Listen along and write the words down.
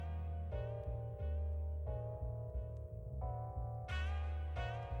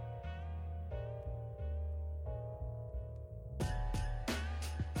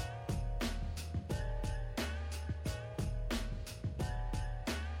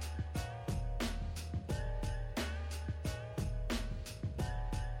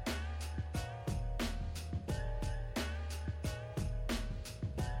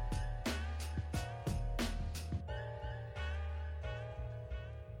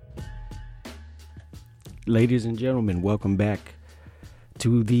Ladies and gentlemen, welcome back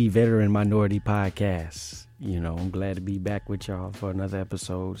to the Veteran Minority Podcast. I'm glad to be back with y'all for another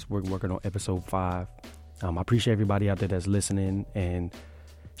episode. We're working on episode 5. I appreciate everybody out there that's listening and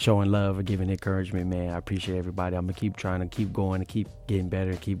showing love and giving encouragement, man. I appreciate everybody. I'm going to keep trying to keep going and keep getting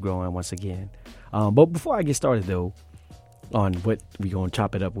better, keep growing once again. But before I get started, though, on what we're going to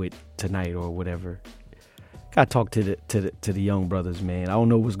chop it up with tonight or whatever, got to talk to the young brothers, man. I don't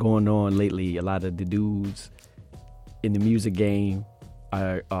know what's going on lately. A lot of the dudes in the music game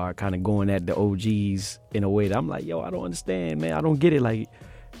are kind of going at the OGs in a way that I'm like, yo, I don't understand, man. I don't get it. Like,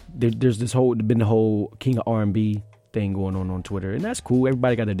 there's the whole King of R&B thing going on Twitter, and that's cool.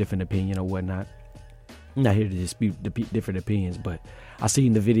 Everybody got a different opinion or whatnot. I'm not here to dispute the different opinions, but I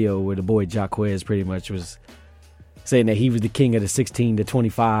seen the video where the boy Jacquez pretty much was saying that he was the king of the 16 to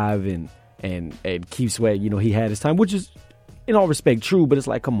 25 and Keith Sweat, he had his time, which is in all respect true, but it's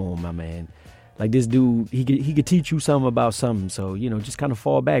like, come on, my man. Like, this dude, he could teach you something about something, so, just kind of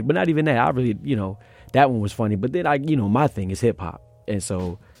fall back. But not even that. I really, that one was funny. But then, my thing is hip-hop. And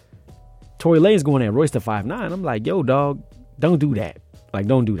so, Tory Lanez going at Royce da 5'9". I'm like, yo, dog, don't do that. Like,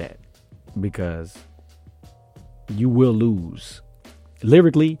 don't do that. Because you will lose.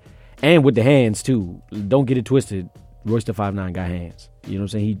 Lyrically and with the hands, too. Don't get it twisted. Royce da 5'9" got hands. You know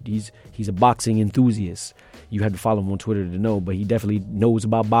what I'm saying? He's a boxing enthusiast. You have to follow him on Twitter to know, but he definitely knows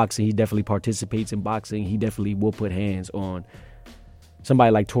about boxing. He definitely participates in boxing. He definitely will put hands on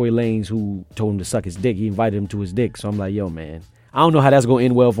somebody like Tory Lanez, who told him to suck his dick. He invited him to his dick. So I'm like, yo, man, I don't know how that's going to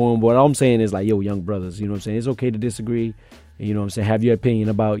end well for him, but all I'm saying is, like, yo, young brothers, you know what I'm saying? It's okay to disagree. You know what I'm saying? Have your opinion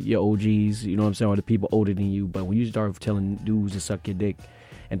about your OGs, you know what I'm saying, or the people older than you. But when you start telling dudes to suck your dick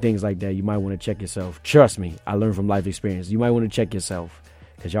and things like that, you might want to check yourself. Trust me, I learned from life experience. You might want to check yourself.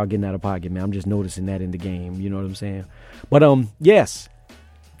 Because y'all getting out of pocket, man. I'm just noticing that in the game. You know what I'm saying? But, yes.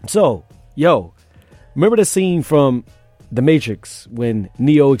 So, yo, remember the scene from The Matrix when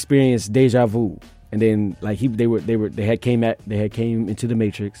Neo experienced deja vu? And then, like, they had came into the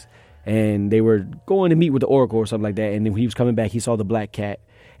Matrix, and they were going to meet with the Oracle or something like that. And then when he was coming back, he saw the black cat,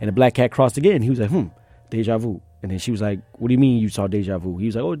 and the black cat crossed again. He was like, deja vu. And then she was like, what do you mean you saw deja vu? He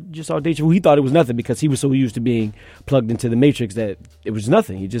was like, oh, just saw deja vu. He thought it was nothing because he was so used to being plugged into the Matrix that it was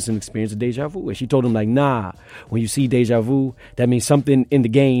nothing. He just an experience of deja vu. And she told him, like, nah, when you see deja vu, that means something in the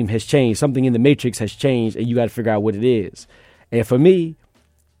game has changed. Something in the Matrix has changed, and you got to figure out what it is. And for me,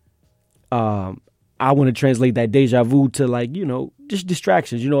 I want to translate that deja vu to, like, just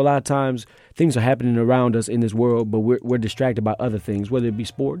distractions. A lot of times things are happening around us in this world, but we're distracted by other things, whether it be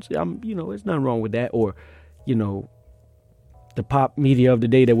sports. There's nothing wrong with that, or the pop media of the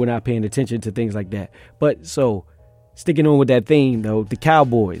day that we're not paying attention to things like that. But so sticking on with that theme, though, the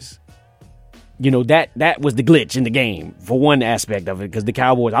Cowboys, that was the glitch in the game for one aspect of it, because the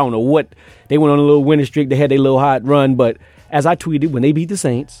Cowboys, I don't know what, they went on a little winning streak. They had their little hot run. But as I tweeted, when they beat the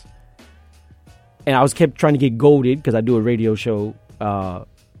Saints, and I was kept trying to get goaded because I do a radio show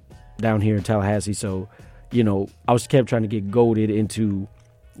down here in Tallahassee. So, I was kept trying to get goaded into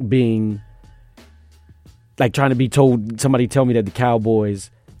being, like, trying to be told, somebody tell me that the Cowboys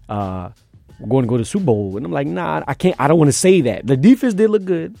were going to go to the Super Bowl. And I'm like, nah, I can't. I don't want to say that. The defense did look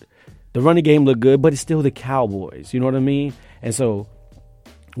good. The running game looked good, but it's still the Cowboys. You know what I mean? And so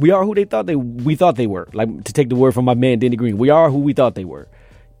we are who we thought they were. Like, to take the word from my man, Denny Green, we are who we thought they were.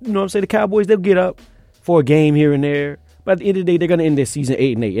 You know what I'm saying? The Cowboys, they'll get up for a game here and there. But at the end of the day, they're going to end their season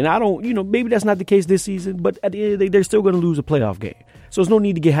 8-8. And I don't, maybe that's not the case this season, but at the end of the day, they're still going to lose a playoff game. So there's no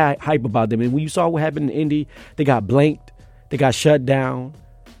need to get hype about them. And when you saw what happened in Indy, they got blanked. They got shut down.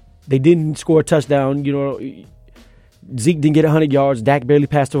 They didn't score a touchdown. Zeke didn't get 100 yards. Dak barely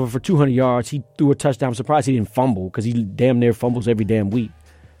passed over for 200 yards. He threw a touchdown. I'm surprised he didn't fumble, because he damn near fumbles every damn week.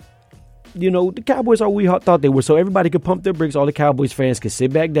 The Cowboys are who we thought they were. So everybody could pump their brakes. All the Cowboys fans could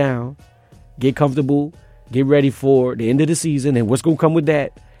sit back down, get comfortable, get ready for the end of the season and what's going to come with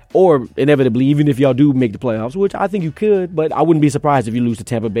that. Or inevitably, even if y'all do make the playoffs, which I think you could, but I wouldn't be surprised if you lose to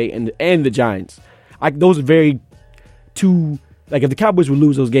Tampa Bay and the Giants. Those are very two, like, if the Cowboys would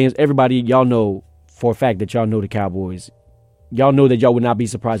lose those games, everybody, y'all know for a fact that y'all know the Cowboys. Y'all know that y'all would not be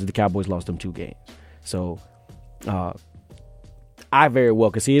surprised if the Cowboys lost them 2 games. So, I very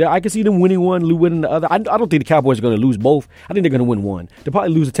well could see it. I could see them winning one, winning the other. I don't think the Cowboys are going to lose both. I think they're going to win one. They'll probably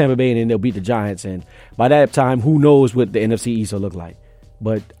lose to Tampa Bay, and then they'll beat the Giants. And by that time, who knows what the NFC East will look like.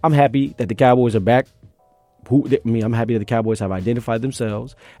 But I'm happy that the Cowboys are back. I'm happy that the Cowboys have identified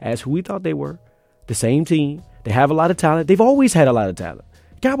themselves as who we thought they were. The same team. They have a lot of talent. They've always had a lot of talent.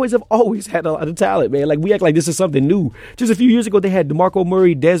 Cowboys have always had a lot of talent, man. Like, we act like this is something new. Just a few years ago, they had DeMarco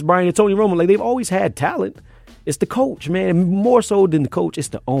Murray, Dez Bryant, and Tony Romo. Like, they've always had talent. It's the coach, man. And more so than the coach, it's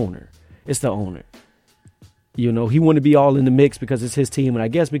the owner. It's the owner. You know, he want to be all in the mix because it's his team. And I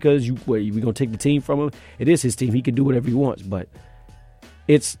guess because we're going to take the team from him, it is his team. He can do whatever he wants. But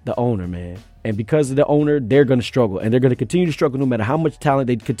it's the owner, man. And because of the owner, they're going to struggle. And they're going to continue to struggle no matter how much talent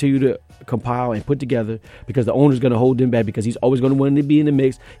they continue to compile and put together, because the owner's going to hold them back, because he's always going to want to be in the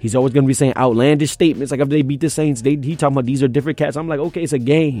mix. He's always going to be saying outlandish statements. Like if they beat the Saints, he talking about these are different cats. I'm like, okay, it's a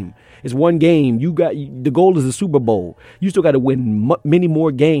game. It's one game. The goal is the Super Bowl. You still got to win many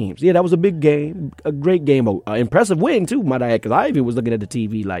more games. Yeah, that was a big game, a great game, an impressive win too, might I add, because I even was looking at the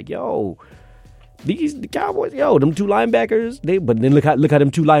TV like, yo, the Cowboys, them two linebackers. But then look how them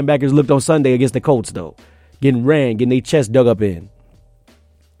two linebackers looked on Sunday against the Colts, though, getting their chest dug up in.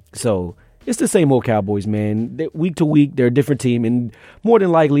 So it's the same old Cowboys, man. Week to week, they're a different team, and more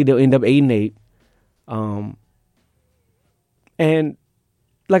than likely they'll end up 8-8. And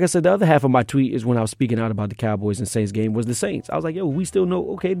like I said, the other half of my tweet is when I was speaking out about the Cowboys and Saints game was the Saints. I was like, we still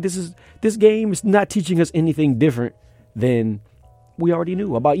know, okay, this game is not teaching us anything different than we already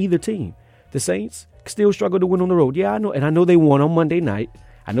knew about either team. The Saints still struggle to win on the road. Yeah, I know. And I know they won on Monday night.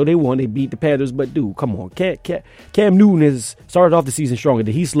 I know they won. They beat the Panthers. But, dude, come on. Cam Newton has started off the season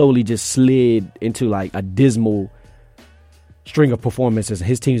stronger. He slowly just slid into, like, a dismal string of performances.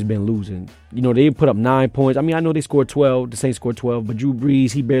 His team's been losing. You know, they put up 9 points. I mean, I know they scored 12. The Saints scored 12. But Drew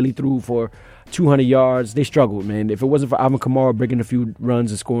Brees, he barely threw for 200 yards. They struggled, man. If it wasn't for Alvin Kamara breaking a few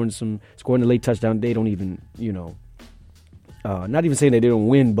runs and scoring a late touchdown, they don't even, not even saying that they don't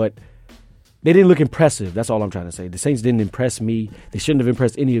win, but they didn't look impressive. That's all I'm trying to say. The Saints didn't impress me. They shouldn't have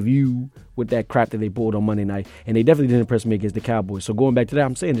impressed any of you with that crap that they pulled on Monday night. And they definitely didn't impress me against the Cowboys. So going back to that,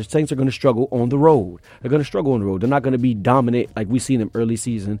 I'm saying the Saints are going to struggle on the road. They're going to struggle on the road. They're not going to be dominant like we seen them early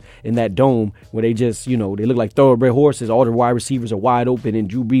season in that dome where they just, they look like thoroughbred horses. All the wide receivers are wide open and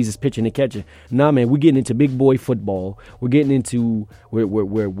Drew Brees is pitching and catching. Nah, man, we're getting into big boy football. We're getting into what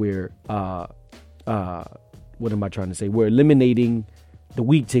am I trying to say? We're eliminating the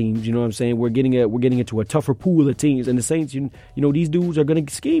weak teams, you know what I'm saying? We're getting into a tougher pool of teams, and the Saints, these dudes are going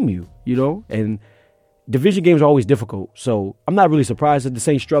to scheme you, and division games are always difficult. So I'm not really surprised that the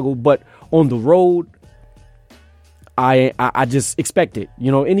Saints struggle, but on the road, I just expect it.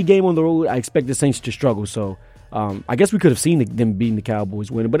 Any game on the road, I expect the Saints to struggle. So I guess we could have seen them beating the Cowboys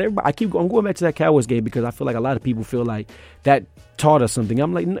winning, but I'm going back to that Cowboys game because I feel like a lot of people feel like that taught us something.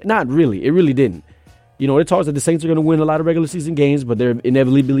 I'm like, not really. It really didn't. It taught us that the Saints are going to win a lot of regular season games, but they're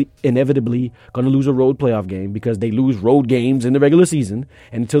inevitably going to lose a road playoff game because they lose road games in the regular season.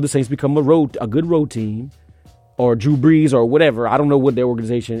 And until the Saints become a good road team, or Drew Brees or whatever, I don't know what their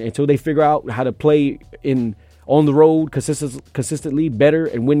organization, until they figure out how to play on the road consistently better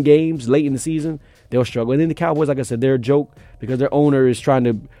and win games late in the season, they'll struggle. And then the Cowboys, like I said, they're a joke because their owner is trying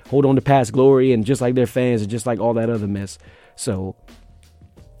to hold on to past glory, and just like their fans and just like all that other mess. So,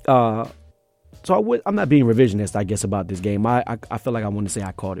 I'm not being revisionist, I guess, about this game. I feel like I want to say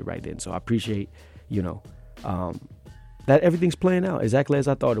I called it right then. So I appreciate, that everything's playing out exactly as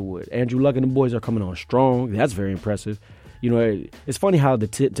I thought it would. Andrew Luck and the boys are coming on strong. That's very impressive. It's funny how the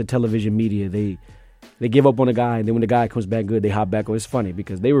television media, they give up on a guy, and then when the guy comes back good, they hop back on. It's funny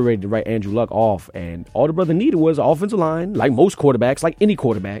because they were ready to write Andrew Luck off, and all the brother needed was offensive line, like most quarterbacks, like any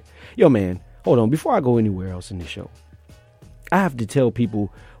quarterback. Yo, man, hold on. Before I go anywhere else in this show, I have to tell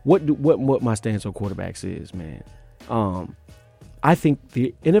people what my stance on quarterbacks is, man. I think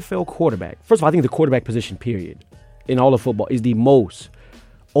the NFL quarterback, first of all, I think the quarterback position, period, in all of football is the most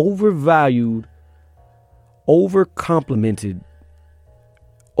overvalued, over-complimented,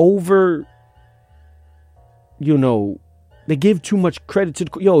 they give too much credit to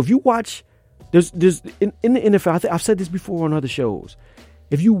if you watch, there's in the NFL, I've said this before on other shows.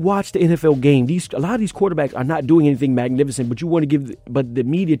 If you watch the NFL game, a lot of these quarterbacks are not doing anything magnificent, but the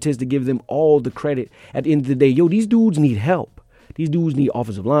media tends to give them all the credit at the end of the day. These dudes need help. These dudes need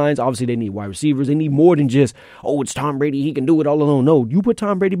offensive lines. Obviously, they need wide receivers. They need more than just, it's Tom Brady. He can do it all alone. No, you put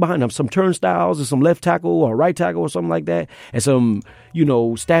Tom Brady behind them, some turnstiles or some left tackle or right tackle or something like that, and some,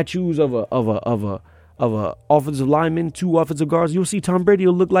 statues of a offensive lineman, 2 offensive guards. You'll see Tom Brady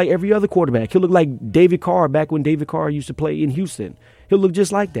will look like every other quarterback. He'll look like David Carr back when David Carr used to play in Houston. He'll look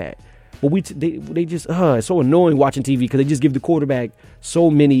just like that. But they just it's so annoying watching TV because they just give the quarterback so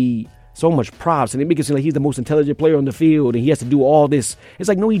much props, and they make it seem like he's the most intelligent player on the field and he has to do all this. It's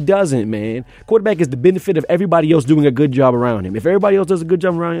like, no, he doesn't, man. Quarterback is the benefit of everybody else doing a good job around him. If everybody else does a good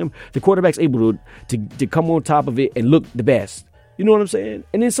job around him, the quarterback's able to come on top of it and look the best. You know what I'm saying?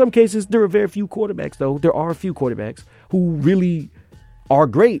 And in some cases, there are very few quarterbacks, though. There are a few quarterbacks who really are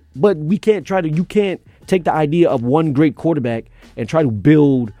great, but you can't take the idea of one great quarterback and try to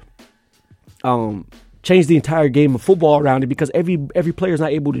build, change the entire game of football around it, because every player is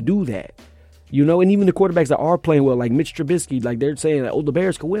not able to do that. You know, and even the quarterbacks that are playing well, like Mitch Trubisky, like they're saying that, oh, the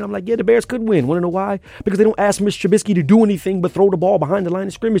Bears could win. I'm like, yeah, the Bears could win. Want to know why? Because they don't ask Mitch Trubisky to do anything but throw the ball behind the line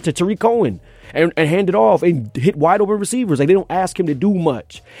of scrimmage to Tariq Cohen and hand it off and hit wide open receivers. Like, they don't ask him to do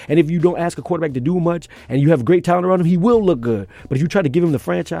much. And if you don't ask a quarterback to do much and you have great talent around him, he will look good. But if you try to give him the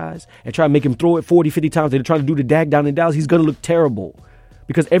franchise and try to make him throw it 40, 50 times and try to do the dag down in Dallas, he's going to look terrible.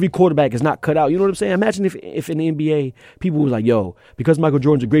 Because every quarterback is not cut out. You know what I'm saying? Imagine if in the NBA, people was like, yo, because Michael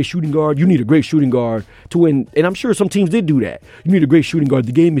Jordan's a great shooting guard, you need a great shooting guard to win. And I'm sure some teams did do that. You need a great shooting guard.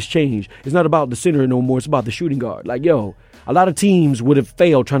 The game has changed. It's not about the center no more. It's about the shooting guard. Like, yo, a lot of teams would have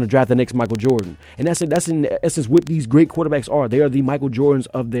failed trying to draft the next Michael Jordan. And that's in essence what these great quarterbacks are. They are the Michael Jordans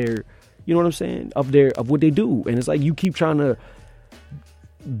of their, you know what I'm saying? Of what they do. And it's like you keep trying to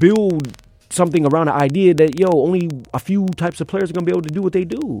build something around the idea that, yo, only a few types of players are going to be able to do what they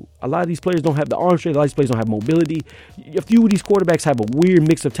do. A lot of these players don't have the arm strength. A lot of these players don't have mobility. A few of these quarterbacks have a weird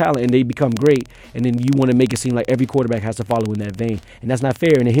mix of talent and they become great. And then you want to make it seem like every quarterback has to follow in that vein. And that's not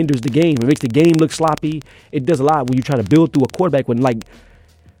fair. And it hinders the game. It makes the game look sloppy. It does a lot when you try to build through a quarterback when, like,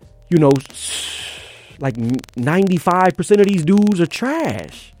 you know, like 95% of these dudes are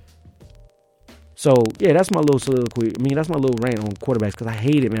trash. So, yeah, that's my little soliloquy. I mean, that's my little rant on quarterbacks because I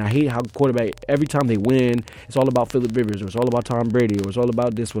hate it, man. I hate how quarterback, every time they win, it's all about Phillip Rivers or it's all about Tom Brady or it's all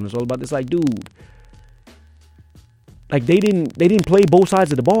about this one. It's all about this. Like, dude, like they didn't play both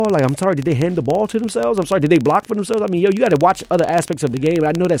sides of the ball. Like, I'm sorry, did they hand the ball to themselves? I'm sorry, did they block for themselves? I mean, yo, you got to watch other aspects of the game.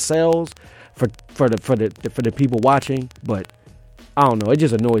 I know that sells for the people watching, but I don't know. It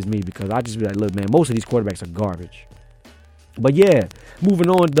just annoys me because I just be like, look, man, most of these quarterbacks are garbage. But yeah,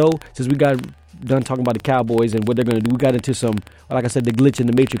 moving on though, since we got done talking about the Cowboys and what they're going to do, we got into some, like I said, the glitch in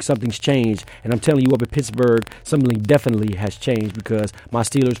the matrix. Something's changed, and I'm telling you, up in Pittsburgh, something definitely has changed because my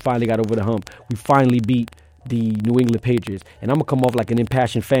Steelers finally got over the hump. We finally beat the New England Patriots, and I'm gonna come off like an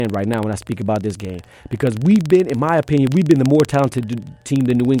impassioned fan right now when I speak about this game because we've been, in my opinion, the more talented team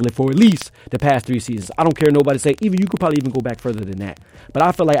than New England for at least the past 3 seasons. I don't care nobody say, even you could probably even go back further than that, but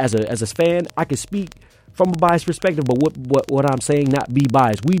I feel like as a fan, I can speak from a biased perspective, but what I'm saying, not be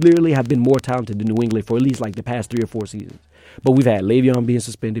biased. We literally have been more talented than New England for at least like the past 3 or 4 seasons. But we've had Le'Veon being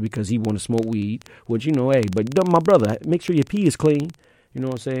suspended because he wanted to smoke weed, which, you know, hey, but my brother, make sure your pee is clean. You know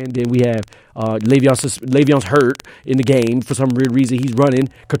what I'm saying? Then we have Le'Veon's hurt in the game for some weird reason. He's running,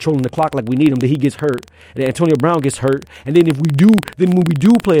 controlling the clock like we need him. Then he gets hurt. And then Antonio Brown gets hurt. And then when we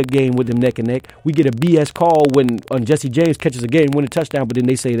do play a game with them neck and neck, we get a BS call when Jesse James catches a game-winning touchdown. But then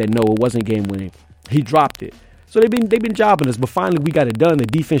they say that no, it wasn't game-winning. He dropped it. So they've been jobbing us, but finally we got it done. The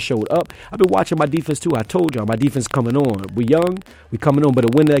defense showed up. I've been watching my defense too. I told y'all my defense coming on. We're young, we coming on, but a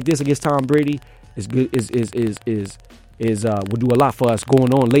win like this against Tom Brady is good. Will do a lot for us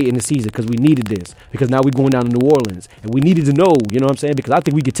going on late in the season because we needed this. Because now we're going down to New Orleans and we needed to know. You know what I'm saying? Because I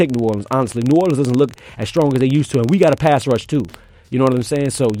think we could take New Orleans. Honestly, New Orleans doesn't look as strong as they used to, and we got a pass rush too. You know what I'm saying?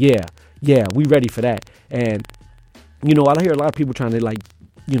 So yeah, we ready for that. And you know, I hear a lot of people trying to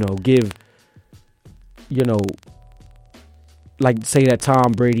give. Like say that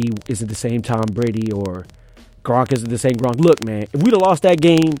Tom Brady isn't the same Tom Brady or Gronk isn't the same Gronk. Look, man, if we'd have lost that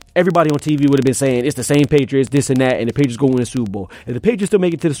game, everybody on TV would have been saying it's the same Patriots, this and that, and the Patriots go win the Super Bowl. If the Patriots still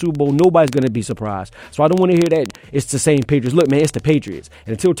make it to the Super Bowl, nobody's going to be surprised. So I don't want to hear that it's the same Patriots. Look, man, it's the Patriots.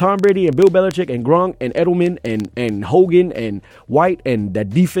 And until Tom Brady and Bill Belichick and Gronk and Edelman and Hogan and White and that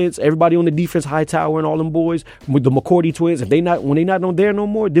defense, everybody on the defense, Hightower and all them boys, with the McCourty twins, when they not on there no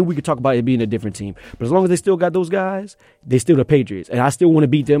more, then we could talk about it being a different team. But as long as they still got those guys, they still the Patriots. And I still want to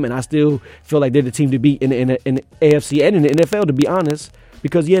beat them, and I still feel like they're the team to beat in the AFC and in the NFL, to be honest.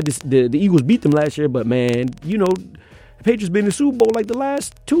 Because, yeah, the Eagles beat them last year, but, man, you know, the Patriots been in the Super Bowl like the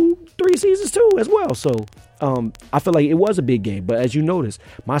last 2-3 seasons, too, as well. So, I feel like it was a big game. But as you notice,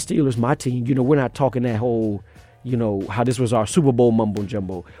 my Steelers, my team, you know, we're not talking that whole, you know, how this was our Super Bowl mumbo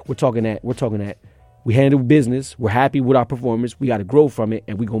jumbo. We're talking that we handled business. We're happy with our performance. We got to grow from it,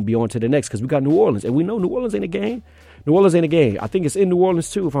 and we're going to be on to the next because we got New Orleans. And we know New Orleans ain't a game. New Orleans ain't a game. I think it's in New Orleans,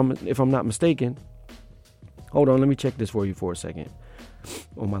 too, if I'm not mistaken. Hold on, let me check this for you for a second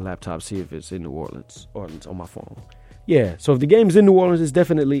on my laptop, see if it's in New Orleans or it's on my phone. Yeah, so if the game is in New Orleans, it's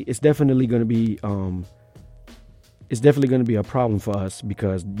definitely going to be a problem for us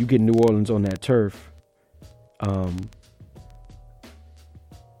because you get New Orleans on that turf.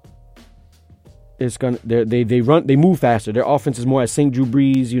 It's gonna they move faster. Their offense is more at St. Drew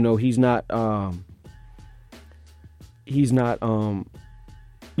Brees. You know, he's not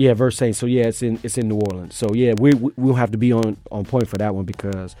verse Saints. So yeah, it's in New Orleans. So yeah, we'll have to be on point for that one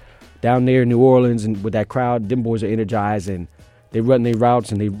because down there in New Orleans and with that crowd, them boys are energized and they run their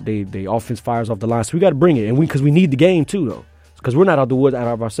routes and they offense fires off the line. So we got to bring it, and because we need the game too though, because we're not out the woods out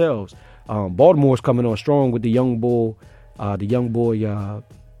of ourselves. Baltimore's coming on strong with the young boy,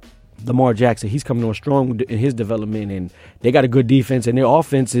 Lamar Jackson. He's coming on strong in his development, and they got a good defense, and their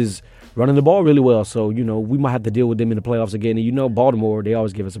offense is running the ball really well. So, we might have to deal with them in the playoffs again. And, Baltimore, they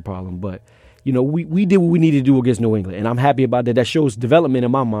always give us a problem. But, we did what we needed to do against New England, and I'm happy about that. That shows development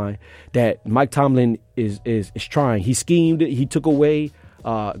in my mind that Mike Tomlin is trying. He schemed it. He took away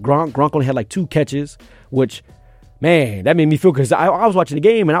Gronk. Gronk only had like 2 catches, which, man, that made me feel, because I was watching the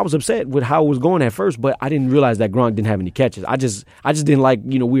game and I was upset with how it was going at first, but I didn't realize that Gronk didn't have any catches. I just didn't like,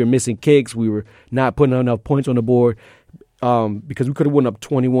 we were missing kicks. We were not putting enough points on the board because we could have went up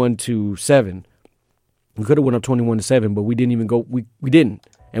 21-7. We could have went up 21-7, but we didn't even go. We didn't,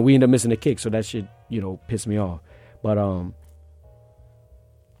 and we ended up missing a kick. So that shit, pissed me off. But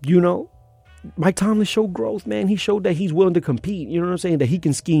Mike Tomlin showed growth, man. He showed that he's willing to compete. You know what I'm saying? That he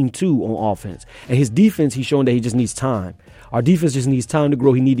can scheme too on offense. And his defense, he's showing that he just needs time. Our defense just needs time to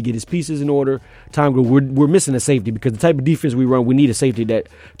grow. He need to get his pieces in order. Time to grow. We're missing a safety, because the type of defense we run, we need a safety that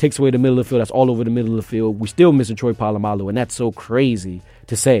takes away the middle of the field. That's all over the middle of the field. We're still missing Troy Polamalu, and that's so crazy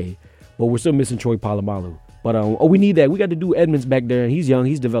to say. But we're still missing Troy Polamalu. But we need that. We got to do Edmonds back there, and he's young.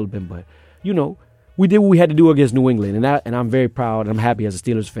 He's developing. But, we did what we had to do against New England, and I'm very proud, and I'm happy as a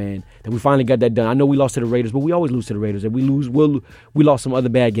Steelers fan that we finally got that done. I know we lost to the Raiders, but we always lose to the Raiders. If we lose, we lost some other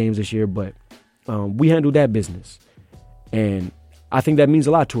bad games this year, but we handled that business, and I think that means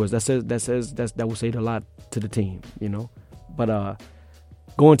a lot to us. That will say a lot to the team, But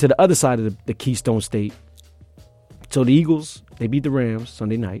going to the other side of the Keystone State, so the Eagles, they beat the Rams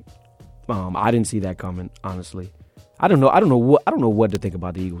Sunday night. I didn't see that coming, honestly. I don't know what to think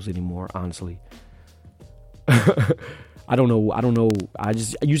about the Eagles anymore, honestly. I don't know.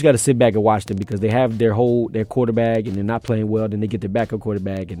 You just got to sit back and watch them, because they have their quarterback, and they're not playing well. Then they get their backup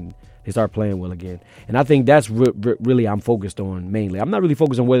quarterback, and they start playing well again. And I think that's really I'm focused on mainly. I'm not really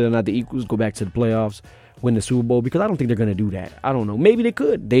focused on whether or not the Eagles go back to the playoffs, win the Super Bowl, because I don't think they're going to do that. I don't know. Maybe they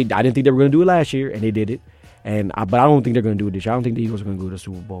could. I didn't think they were going to do it last year, and they did it. But I don't think they're going to do it this year. I don't think the Eagles are going to go to the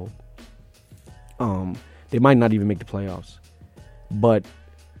Super Bowl. They might not even make the playoffs. But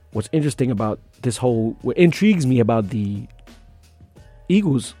what's interesting about what intrigues me about the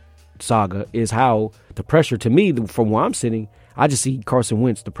Eagles saga is how the pressure, to me, from where I'm sitting, I just see Carson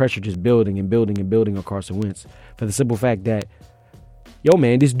Wentz, the pressure just building and building and building on Carson Wentz, for the simple fact that, yo,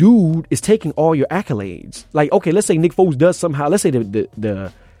 man, this dude is taking all your accolades. Like, okay, let's say Nick Foles does somehow, let's say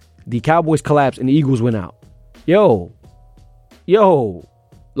the Cowboys collapse and the Eagles win out. Yo,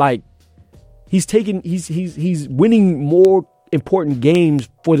 like, he's winning more important games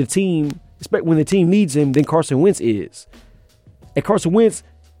for the team, especially when the team needs him, than Carson Wentz is. And Carson Wentz,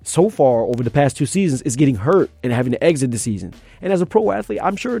 so far over the past 2 seasons, is getting hurt and having to exit the season. And as a pro athlete,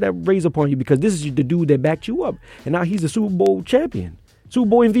 I'm sure that weighs upon you, because this is the dude that backed you up. And now he's the Super Bowl champion, Super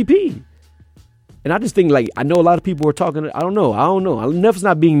Bowl MVP. And I just think, like, I know a lot of people are talking, I don't know. Enough's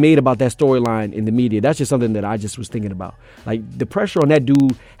not being made about that storyline in the media. That's just something that I just was thinking about. Like, the pressure on that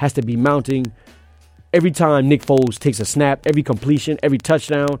dude has to be mounting every time Nick Foles takes a snap, every completion, every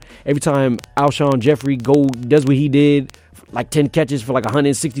touchdown, every time Alshon Jeffrey does what he did, like 10 catches for like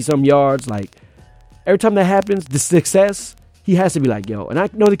 160-some yards. Like, every time that happens, the success, he has to be like, yo. And I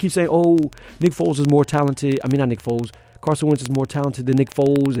know they keep saying, oh, Nick Foles is more talented. I mean, not Nick Foles. Carson Wentz is more talented than Nick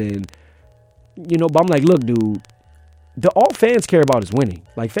Foles. And, but I'm like, look, dude, all fans care about is winning.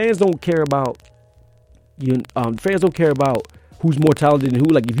 Like, fans don't care about who's more talented than who.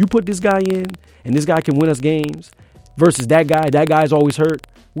 Like, if you put this guy in and this guy can win us games versus that guy's always hurt,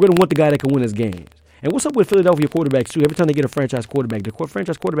 we're going to want the guy that can win us games. And what's up with Philadelphia quarterbacks, too? Every time they get a franchise quarterback, the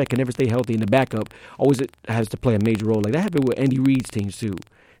franchise quarterback can never stay healthy, and the backup always has to play a major role. Like, that happened with Andy Reid's teams, too.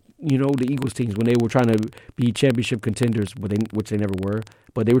 The Eagles teams, when they were trying to be championship contenders, which they never were,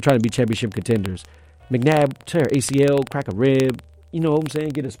 but they were trying to be championship contenders. McNabb tear ACL, crack a rib, you know what I'm saying,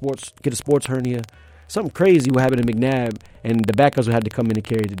 get a sports hernia. Something crazy will happen to McNabb, and the backups will have to come in and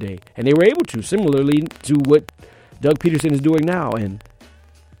carry the day. And they were able to, similarly to what Doug Peterson is doing now. And,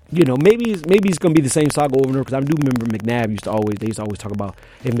 maybe it's going to be the same saga over and over, because I do remember McNabb used to always talk about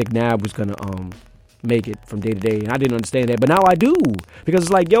if McNabb was going to make it from day to day. And I didn't understand that. But now I do, because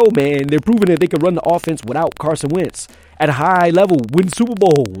it's like, yo, man, they're proving that they can run the offense without Carson Wentz at a high level, win Super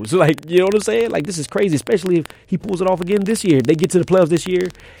Bowls. Like, you know what I'm saying? Like, this is crazy, especially if he pulls it off again this year. If they get to the playoffs this year,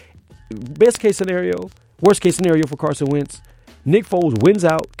 best case scenario, worst case scenario for Carson Wentz, Nick Foles wins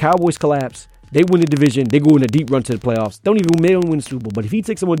out, Cowboys collapse, they win the division, they go in a deep run to the playoffs. They don't win the Super Bowl. But if he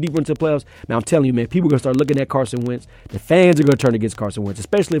takes them on a deep run to the playoffs, man, I'm telling you, man, people are going to start looking at Carson Wentz. The fans are going to turn against Carson Wentz,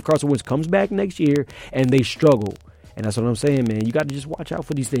 especially if Carson Wentz comes back next year and they struggle. And that's what I'm saying, man. You got to just watch out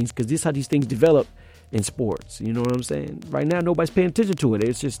for these things, because this is how these things develop. in sports. You know what I'm saying? Right now, nobody's paying attention to it.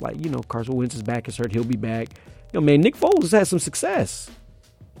 It's just like, Carson Wentz's back is hurt. He'll be back. Man, Nick Foles has had some success.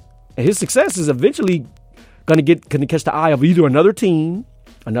 And his success is eventually going to catch the eye of either another team,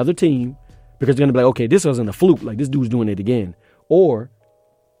 because they're going to be like, okay, this wasn't a fluke. Like, this dude's doing it again. Or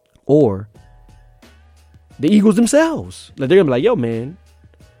the Eagles themselves. Like, they're going to be like, yo, man,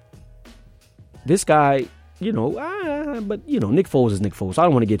 this guy, Nick Foles is Nick Foles. I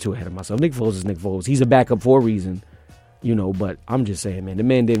don't want to get too ahead of myself. Nick Foles is Nick Foles. He's a backup for a reason, but I'm just saying, man, the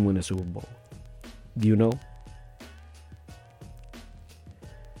man didn't win a Super Bowl.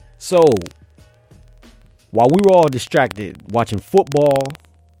 So, while we were all distracted watching football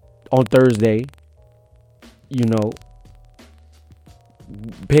on Thursday,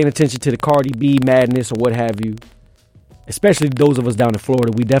 paying attention to the Cardi B madness or what have you, especially those of us down in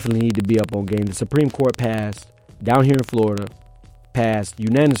Florida, we definitely need to be up on game. The Supreme Court passed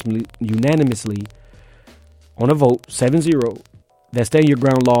unanimously on a vote, 7-0, that stand your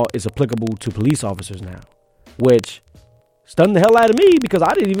ground law is applicable to police officers now, which stunned the hell out of me because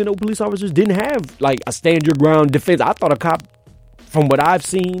I didn't even know police officers didn't have like a stand your ground defense. I thought a cop, from what I've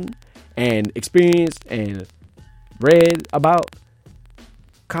seen and experienced and read about,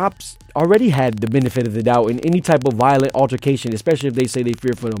 cops already had the benefit of the doubt in any type of violent altercation, especially if they say they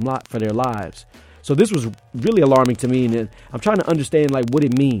fear for their lives. So this was really alarming to me, and I'm trying to understand like what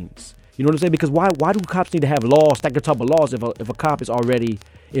it means. You know what I'm saying? Because why do cops need to have laws, stacked on top of laws, if a cop is already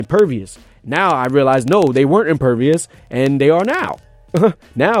impervious? Now I realize, no, they weren't impervious, and they are now.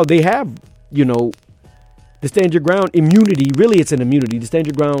 Now they have, the stand your ground immunity. Really, it's an immunity. The stand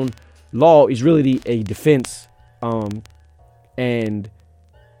your ground law is really a defense, and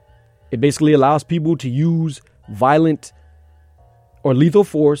it basically allows people to use violent or lethal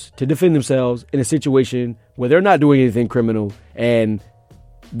force to defend themselves in a situation where they're not doing anything criminal and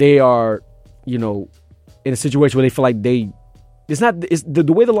they are, in a situation where they feel like the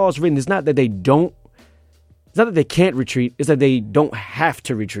way the law is written, it's not that they can't retreat, it's that they don't have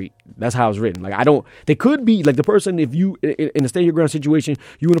to retreat. That's how it's written. Like, they could be like the person, if you, in a stand your ground situation,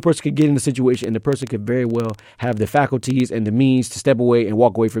 you and a person could get in a situation and the person could very well have the faculties and the means to step away and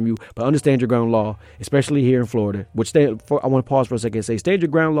walk away from you. But understand your ground law, especially here in Florida, I want to pause for a second and say stand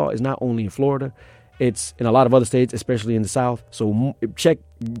your ground law is not only in Florida, it's in a lot of other states, especially in the South. So check,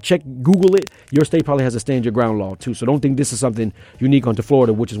 Google it. Your state probably has a stand your ground law too. So don't think this is something unique onto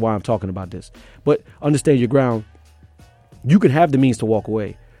Florida, which is why I'm talking about this. But understand your ground. You can have the means to walk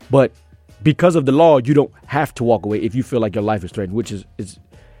away, but because of the law, you don't have to walk away if you feel like your life is threatened, which is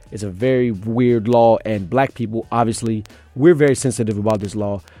a very weird law. And black people, obviously, we're very sensitive about this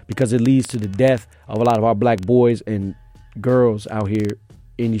law because it leads to the death of a lot of our black boys and girls out here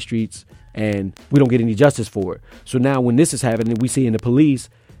in the streets. And we don't get any justice for it. So now when this is happening, we see in the police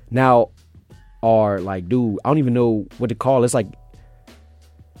now are like, dude, I don't even know what to call it. It's like,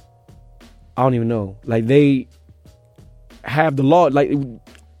 I don't even know. Like, they have the law. Like,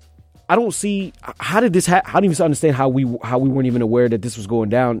 I don't see, how did this happen? I don't even understand how we weren't even aware that this was going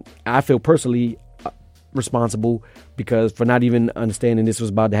down. I feel personally responsible because for not even understanding this was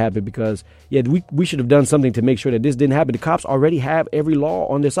about to happen, because we should have done something to make sure that this didn't happen. The cops already have every law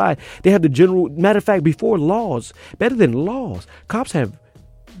on their side. They have the general, matter of fact, before laws, better than laws, cops have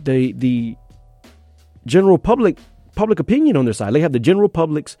the general public opinion on their side. They have the general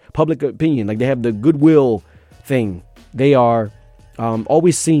public opinion. Like, they have the goodwill thing. They are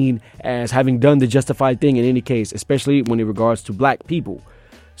always seen as having done the justified thing in any case, especially when it regards to black people.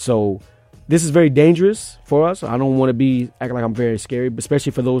 So this is very dangerous for us. I don't want to be acting like I'm very scary, but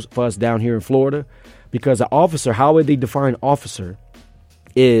especially for us down here in Florida, because an officer, how would they define officer,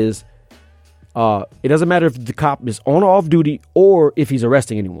 is it doesn't matter if the cop is on or off duty or if he's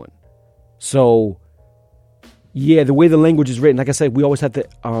arresting anyone. So yeah, the way the language is written, like I said, we always have to,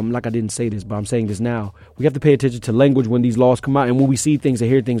 like I didn't say this, but I'm saying this now. We have to pay attention to language when these laws come out and when we see things and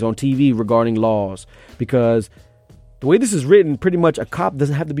hear things on TV regarding laws, because the way this is written, pretty much a cop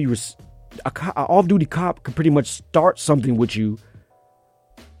doesn't have to be an off-duty cop could pretty much start something with you,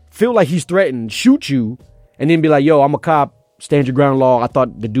 feel like he's threatened, shoot you, and then be like, yo, I'm a cop, stand your ground law. I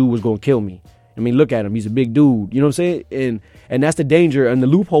thought the dude was going to kill me. I mean, look at him. He's a big dude. You know what I'm saying? And that's the danger and the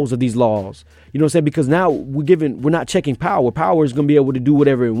loopholes of these laws. You know what I'm saying? Because now we're not checking power. Power is going to be able to do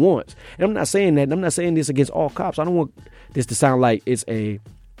whatever it wants. And I'm not saying that. I'm not saying this against all cops. I don't want this to sound like it's a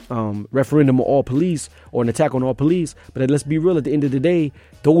referendum on all police or an attack on all police. But let's be real. At the end of the day,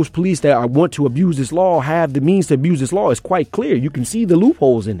 those police that want to abuse this law have the means to abuse this law. It's quite clear. You can see the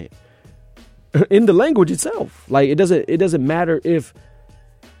loopholes in it, in the language itself. Like, it doesn't matter if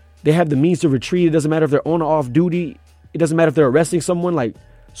they have the means to retreat. It doesn't matter if they're on or off duty. It doesn't matter if they're arresting someone. Like,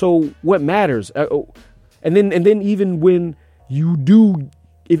 So what matters? And then even when you do,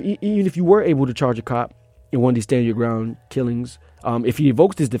 even if you were able to charge a cop in one of these stand your ground killings, if he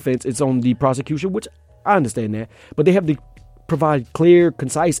evokes this defense, it's on the prosecution, which I understand that, but they have to provide clear,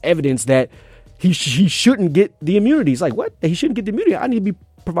 concise evidence that he shouldn't get the immunity. It's like, what? He shouldn't get the immunity? I need to be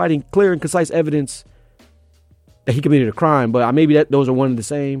providing clear and concise evidence that he committed a crime, but maybe those are one and the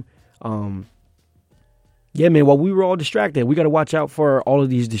same. Yeah, man, while we were all distracted, we got to watch out for all of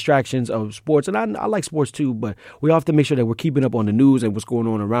these distractions of sports. And I like sports too, but we have to make sure that we're keeping up on the news and what's going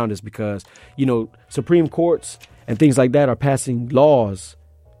on around us because, Supreme Courts and things like that are passing laws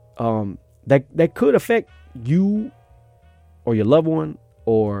that could affect you or your loved one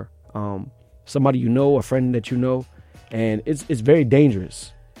or somebody you know, a friend that you know. And it's very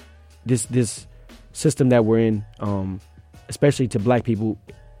dangerous, this system that we're in, especially to black people.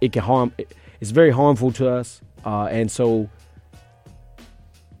 It can harm. It's very harmful to us. And so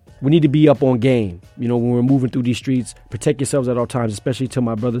we need to be up on game, when we're moving through these streets. Protect yourselves at all times, especially to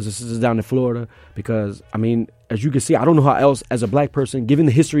my brothers and sisters down in Florida, because, as you can see, I don't know how else as a black person, given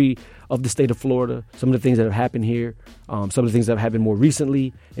the history of the state of Florida, some of the things that have happened here, some of the things that have happened more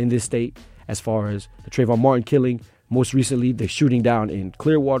recently in this state, as far as the Trayvon Martin killing, most recently the shooting down in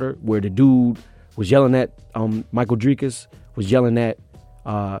Clearwater, where the dude was yelling at Michael Drinkas, was yelling at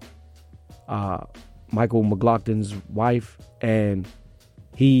Michael McLaughlin's wife, and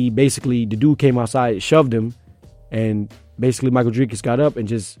the dude came outside, shoved him, and basically Michael Drinkas got up and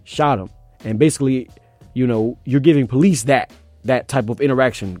just shot him. And basically, you're giving police that type of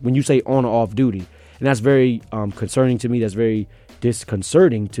interaction when you say on or off duty. And that's very concerning to me. That's very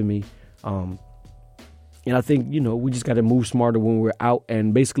disconcerting to me. And I think, we just got to move smarter when we're out.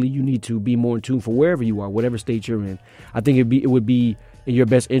 And basically, you need to be more in tune for wherever you are, whatever state you're in. I think it would be in your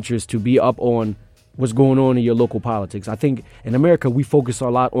best interest to be up on what's going on in your local politics. I think in America, we focus a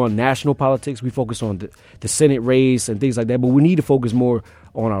lot on national politics. We focus on the Senate race and things like that. But we need to focus more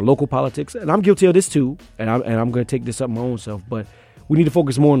on our local politics. And I'm guilty of this, too. And I'm going to take this up my own self. But we need to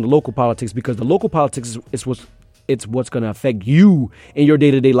focus more on the local politics, because the local politics is what's going to affect you in your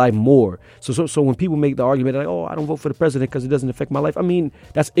day-to-day life more. So when people make the argument like, oh, I don't vote for the president because it doesn't affect my life.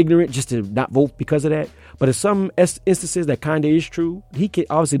 That's ignorant just to not vote because of that. But in some instances, that kind of is true.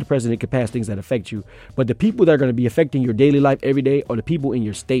 Obviously, the president can pass things that affect you. But the people that are going to be affecting your daily life every day are the people in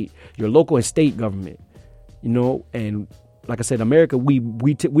your state, your local and state government. And like I said, America, we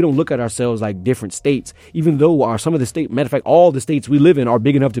don't look at ourselves like different states, even though some of the states, matter of fact, all the states we live in are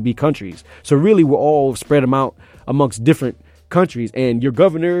big enough to be countries. So really, we're all spread them out amongst different countries, and your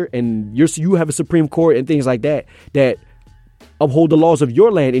governor and you have a Supreme Court and things like that uphold the laws of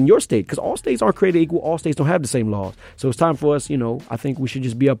your land in your state, because all states aren't created equal. All states don't have the same laws. So it's time for us, I think we should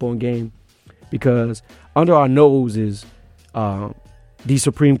just be up on game, because under our nose is these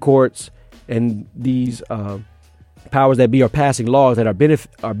Supreme Courts and these powers that be are passing laws that are going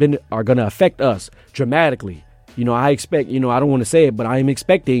to affect us dramatically. I expect, I don't want to say it, but I am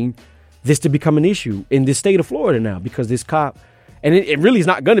expecting this to become an issue in the state of Florida now, because this cop, and it really is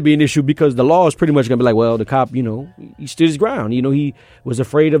not going to be an issue, because the law is pretty much going to be like, well, the cop, he stood his ground. He was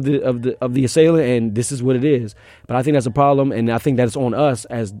afraid of the assailant, and this is what it is. But I think that's a problem, and I think that it's on us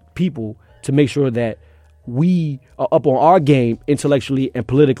as people to make sure that we are up on our game intellectually and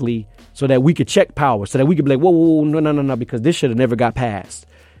politically, so that we could check power, so that we could be like, whoa, no, because this should have never got passed.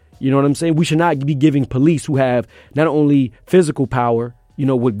 You know what I'm saying? We should not be giving police, who have not only physical power,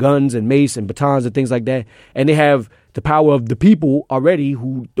 with guns and mace and batons and things like that, and they have the power of the people already,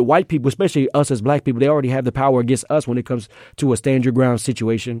 the white people, especially us as black people, they already have the power against us when it comes to a stand your ground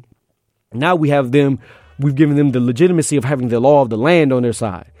situation. Now we've given them the legitimacy of having the law of the land on their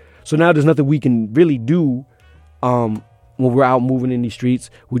side. So now there's nothing we can really do when we're out moving in these streets.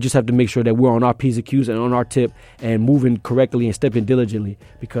 We just have to make sure that we're on our P's and Q's and on our tip and moving correctly and stepping diligently,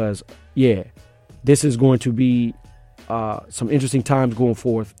 because, this is going to be some interesting times going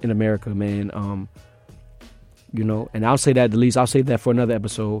forth in America, man. And I'll say that the least. I'll save that for another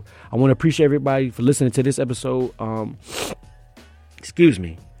episode. I want to appreciate everybody for listening to this episode. Excuse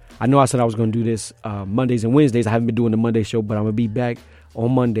me. I know I said I was going to do this Mondays and Wednesdays. I haven't been doing the Monday show, but I'm going to be back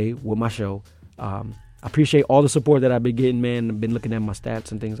on Monday with my show. I appreciate all the support that I've been getting, man. I've been looking at my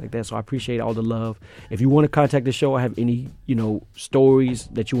stats and things like that. So I appreciate all the love. If you want to contact the show, I have any, stories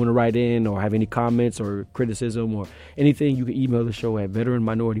that you want to write in, or have any comments or criticism or anything, you can email the show at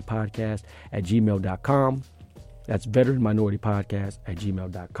veteranminoritypodcast@gmail.com. That's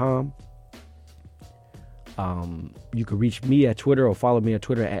veteranminoritypodcast@gmail.com. You can reach me at Twitter, or follow me at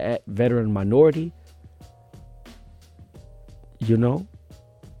Twitter at veteranminority.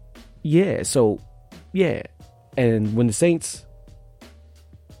 Yeah. So, yeah. And when the Saints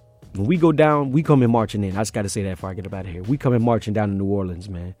when we go down, we coming marching in. I just got to say that before I get up out of here. We coming marching down to New Orleans,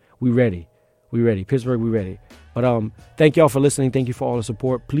 man. We ready. Pittsburgh, we ready. But thank y'all for listening. Thank you for all the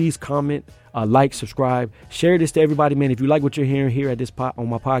support. Please comment, like, subscribe, share this to everybody, man. If you like what you're hearing here at this on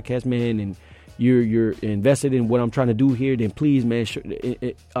my podcast, man, and you're invested in what I'm trying to do here, then please, man,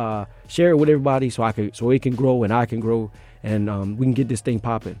 share it with everybody so it can grow and I can grow, and we can get this thing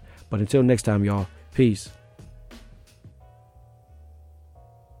popping. But until next time, y'all, peace.